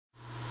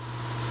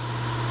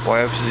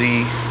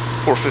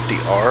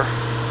YFZ450R.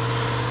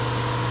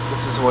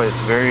 This is why it's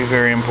very,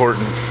 very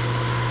important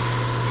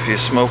if you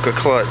smoke a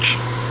clutch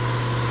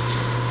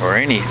or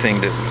anything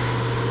that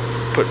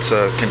puts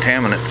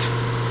contaminants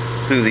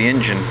through the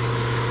engine,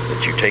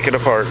 that you take it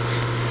apart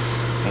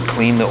and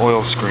clean the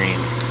oil screen.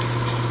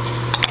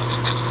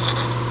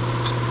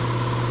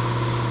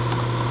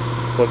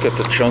 Look at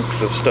the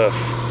chunks of stuff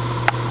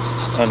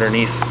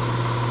underneath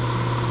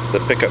the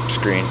pickup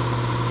screen.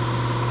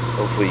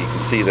 Hopefully you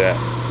can see that.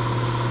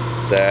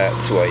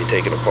 That's why you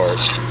take it apart.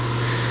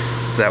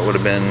 That would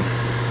have been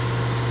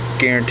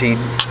guaranteed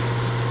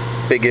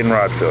big end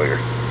rod failure.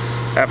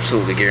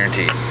 Absolutely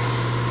guaranteed.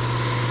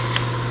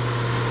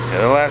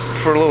 It lasted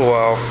for a little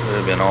while. It would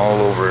have been all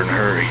over in a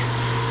hurry.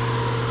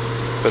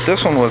 But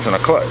this one wasn't a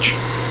clutch.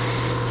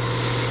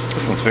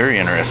 This one's very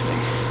interesting.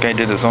 Guy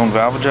did his own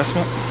valve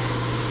adjustment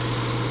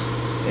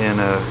and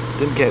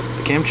didn't get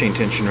the cam chain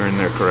tensioner in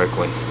there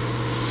correctly.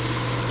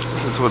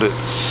 This is what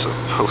it's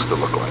supposed to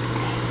look like.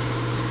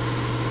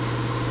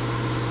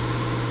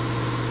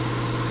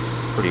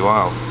 Pretty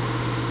wild.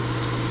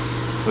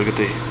 Look at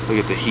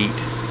the heat.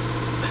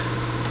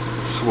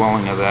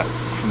 Swelling of that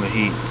from the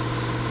heat.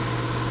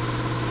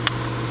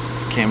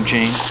 Cam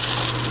chain.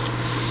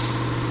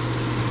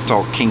 It's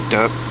all kinked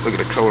up. Look at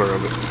the color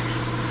of it.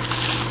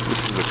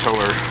 This is the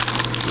color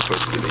it's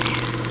supposed to be.